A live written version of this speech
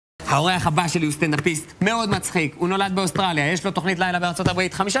האורח הבא שלי הוא סטנדאפיסט מאוד מצחיק, הוא נולד באוסטרליה, יש לו תוכנית לילה בארצות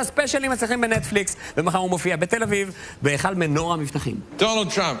הברית, 5 ספיישלים מצליחים בנטפליקס, ומחר הוא מופיע בתל אביב, באחד מנור המבטחים. Donald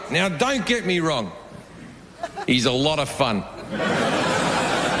Trump. Now, don't get me wrong. He's a lot of fun.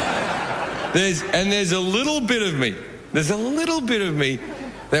 There's a little bit of me. There's a little bit of me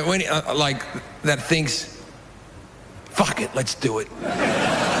that when that thinks, fuck it, let's do it.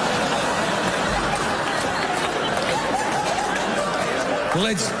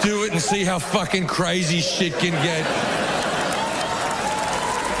 Let's do it and see how fucking crazy shit can get.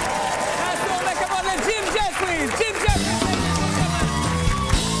 Come on, Jim Jefferies! Jim Jefferies!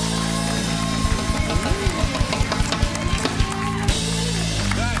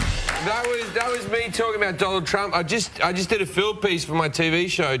 That was me talking about Donald Trump. I just did a field piece for my TV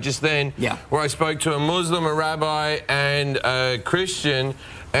show just then, where I spoke to a Muslim, a rabbi, and a Christian.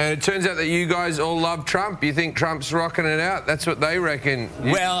 And it turns out that you guys all love Trump. You think Trump's rocking it out. That's what they reckon.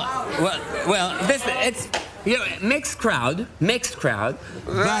 Well, it's mixed crowd.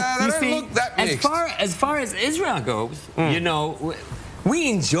 But you see, as far as Israel goes, you know, we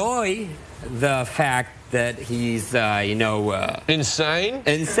enjoy the fact that he's, insane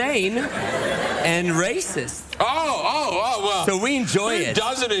and racist. Well. So we enjoy it. Who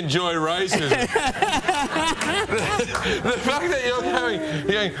doesn't enjoy racism? the fact that you're going,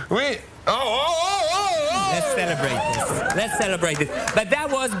 Let's celebrate this. Let's celebrate this. But that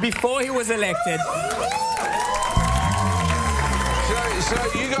was before he was elected. So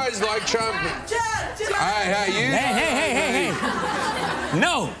you guys like Trump? Hey.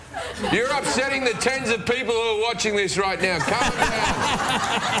 No. You're upsetting the tens of people who are watching this right now. Calm down.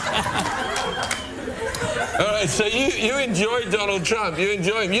 All right, so you enjoy Donald Trump. You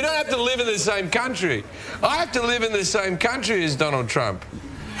enjoy him. You don't have to live in the same country. I have to live in the same country as Donald Trump.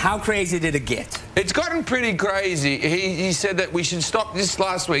 How crazy did it get? It's gotten pretty crazy. He said that we should stop, this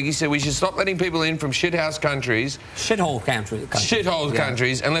last week, he said we should stop letting people in from shithouse countries. Shithole countries. Shithole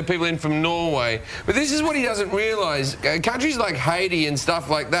countries, and let people in from Norway. But this is what he doesn't realise. Countries like Haiti and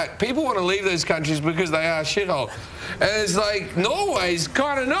stuff like that, people want to leave those countries because they are shithole. And it's like, Norway's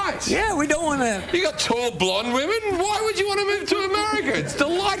kind of nice. Yeah, we don't want to... You got tall blonde women. Why would you want to move to America? It's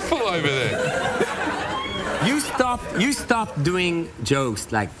delightful over there. You stopped doing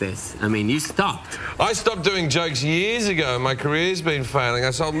jokes like this. I mean, you stopped. I stopped doing jokes years ago. My career's been failing.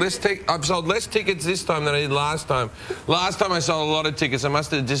 I've sold less tickets this time than I did last time. Last time I sold a lot of tickets. I must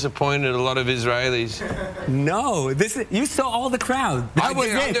have disappointed a lot of Israelis. No, you saw all the crowd.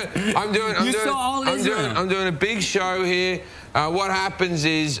 I'm doing a big show here. What happens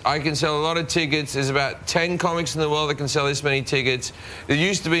is I can sell a lot of tickets. There's about 10 comics in the world that can sell this many tickets. There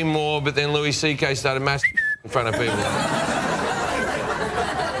used to be more, but then Louis C.K. started mass in front of people.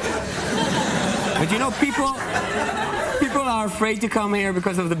 But you know, people are afraid to come here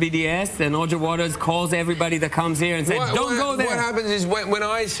because of the BDS, and Roger Waters calls everybody that comes here and says, don't go there. What happens is when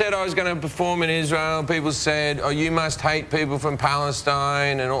I said I was going to perform in Israel, people said, oh, you must hate people from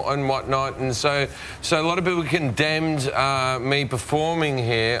Palestine and whatnot. And so a lot of people condemned me performing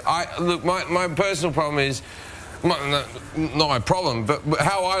here. Look, my personal problem is, not my problem, but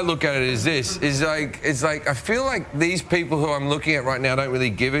how I look at it is this, it's like I feel like these people who I'm looking at right now don't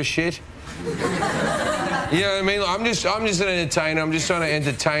really give a shit. You know what I mean? I'm just an entertainer. I'm just trying to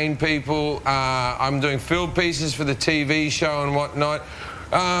entertain people. I'm doing field pieces for the TV show and whatnot.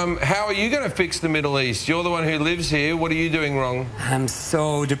 How are you going to fix the Middle East? You're the one who lives here. What are you doing wrong? I'm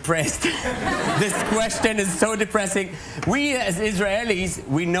so depressed. This question is so depressing. We as Israelis,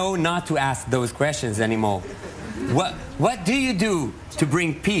 we know not to ask those questions anymore. What do you do to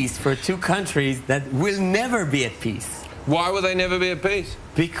bring peace for two countries that will never be at peace? Why will they never be at peace?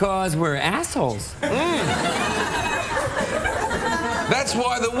 Because we're assholes. That's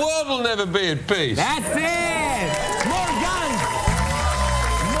why the world will never be at peace. That's it! More guns!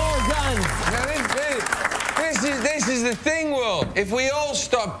 More guns! Now this is the thing, world. If we all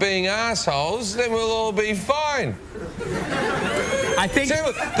stop being assholes, then we'll all be fine. I think...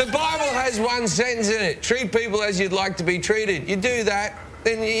 The Bible has one sentence in it. Treat people as you'd like to be treated. You do that,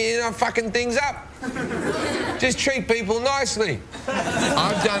 then you're not fucking things up. Just treat people nicely.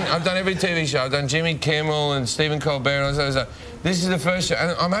 I've done every TV show. I've done Jimmy Kimmel and Stephen Colbert and all that stuff. This is the first show,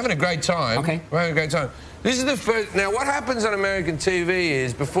 and I'm having a great time. Okay. I'm having a great time. This is the first. Now, what happens on American TV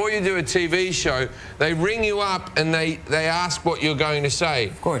is before you do a TV show, they ring you up and they ask what you're going to say.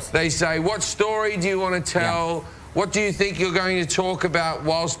 Of course. They say, what story do you want to tell? Yeah. What do you think you're going to talk about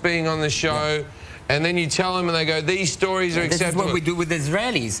whilst being on the show? Yeah. And then you tell them and they go, these stories are acceptable. This is what we do with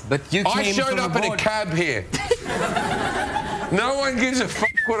Israelis, but you came I showed up in a cab here. No one gives a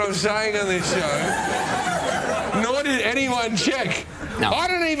fuck what I'm saying on this show. Nor did anyone check. No. I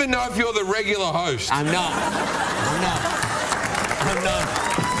don't even know if you're the regular host. I'm not.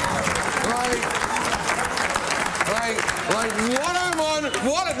 Like what I'm on,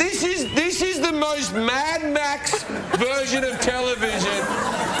 this is the most Mad Max version of television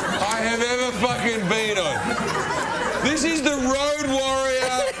I have ever fucking been on. This is the Road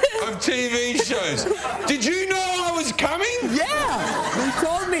Warrior of TV shows. Did you know I was coming? Yeah, you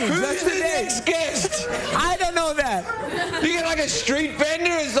told me. Who's the next guest? I don't know that. You get like a street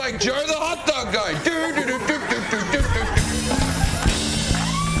vendor, it's like Joe the hot dog guy.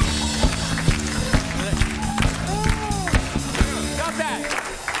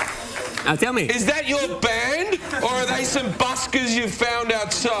 Now tell me. Is that your band, or are they some buskers you found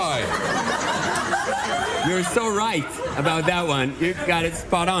outside? You're so right about that one. You got it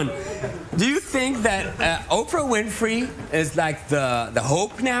spot on. Do you think that Oprah Winfrey is like the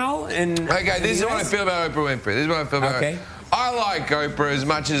hope now? Okay, this is what I feel about Oprah Winfrey. This is what I feel about her. I like Oprah as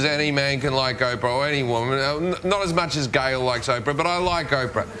much as any man can like Oprah, or any woman. Not as much as Gail likes Oprah, but I like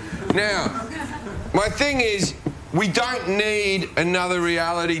Oprah. Now, my thing is, we don't need another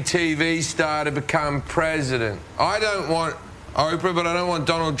reality TV star to become president. I don't want Oprah, but I don't want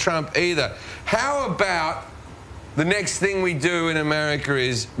Donald Trump either. How about the next thing we do in America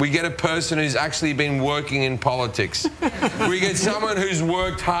is we get a person who's actually been working in politics. We get someone who's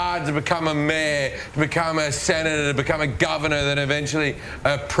worked hard to become a mayor, to become a senator, to become a governor, then eventually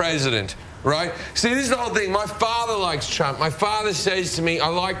a president. Right? See, this is the whole thing. My father likes Trump. My father says to me, I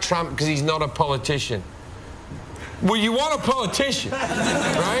like Trump because he's not a politician. Well, you want a politician,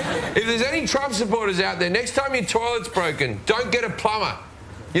 right? If there's any Trump supporters out there, next time your toilet's broken, don't get a plumber.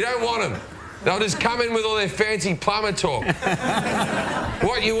 You don't want them. They'll just come in with all their fancy plumber talk.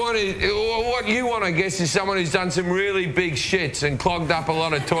 What you want, I guess, is someone who's done some really big shits and clogged up a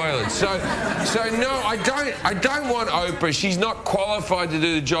lot of toilets. So no, I don't want Oprah. She's not qualified to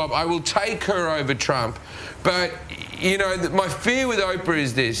do the job. I will take her over Trump, but. You know, my fear with Oprah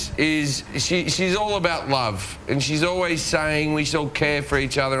is this, she's all about love, and she's always saying we should all care for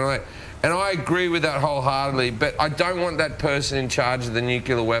each other, and I agree with that wholeheartedly, but I don't want that person in charge of the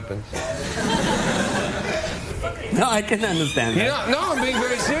nuclear weapons. No, I can understand that. No, I'm being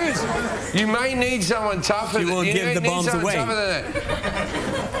very serious. You may need someone tougher she will give the bombs away. Than that.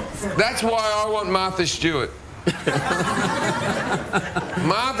 That's why I want Martha Stewart.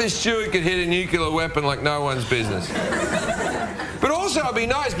 Martha Stewart could hit a nuclear weapon like no one's business. But also it'd be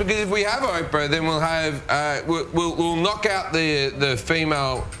nice because if we have Oprah, then we'll have we'll knock out the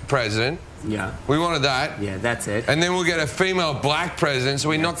female president. Yeah. We wanted that. Yeah, that's it. And then we'll get a female black president. So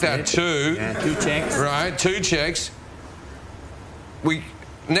we knocked out two. Yeah, 2 checks. Right, 2 checks.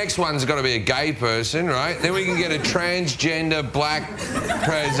 Next one's got to be a gay person, right? Then we can get a transgender black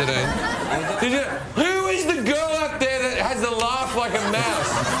president. Who is the girl out there that has the laugh like a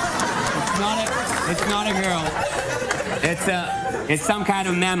mouse? It's not a girl. It's some kind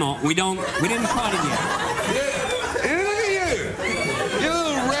of mammal. We didn't caught it yet. Yeah. Look at you. You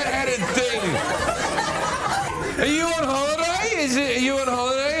little red-headed thing. Are you on holiday? Are you on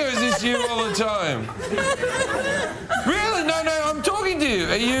holiday, or is this you all the time? Really? No, I'm talking to you.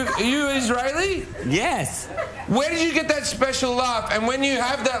 Are you Israeli? Yes. Where did you get that special laugh? And when you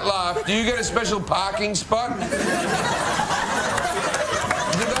have that laugh, do you get a special parking spot? Do they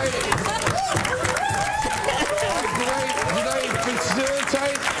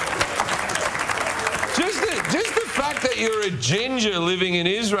facilitate? Just the fact that you're a ginger living in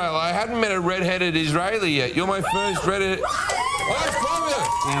Israel. I hadn't met a red-headed Israeli yet. You're my first red-headed...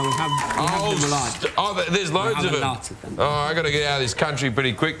 Yeah, we have them a lot. Oh, there's loads of them. Lots of them. Oh, I got to get out of this country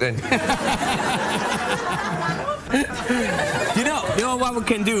pretty quick then. You know what we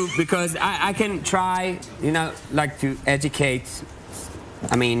can do, because I can try, like to educate.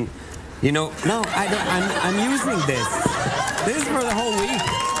 I mean, no, I don't. I'm using this. This is for the whole week.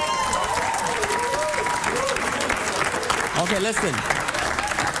 Okay, listen.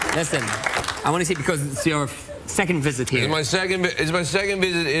 I want to see, because it's your second visit here. It's my second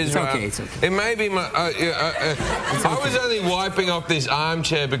visit to Israel. It's okay. It may be my... I was only wiping off this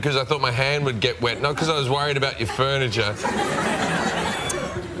armchair because I thought my hand would get wet, not because I was worried about your furniture.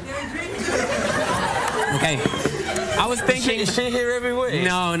 Okay. I was thinking... Is she here every week?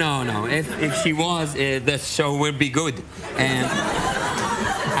 No. If she was, the show would be good. And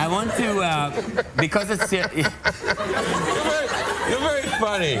I want to... because it's... You're very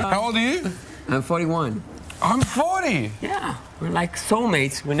funny. How old are you? I'm 41. I'm 40. Yeah, we're like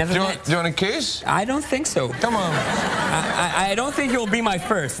soulmates. We never met. Do you want a kiss? I don't think so. Come on. I don't think you'll be my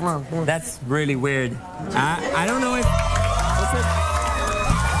first. Come on. That's really weird. I don't know if... What's it?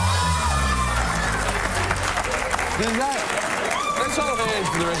 Let's hold hands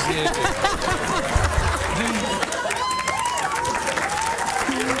for the rest of the evening.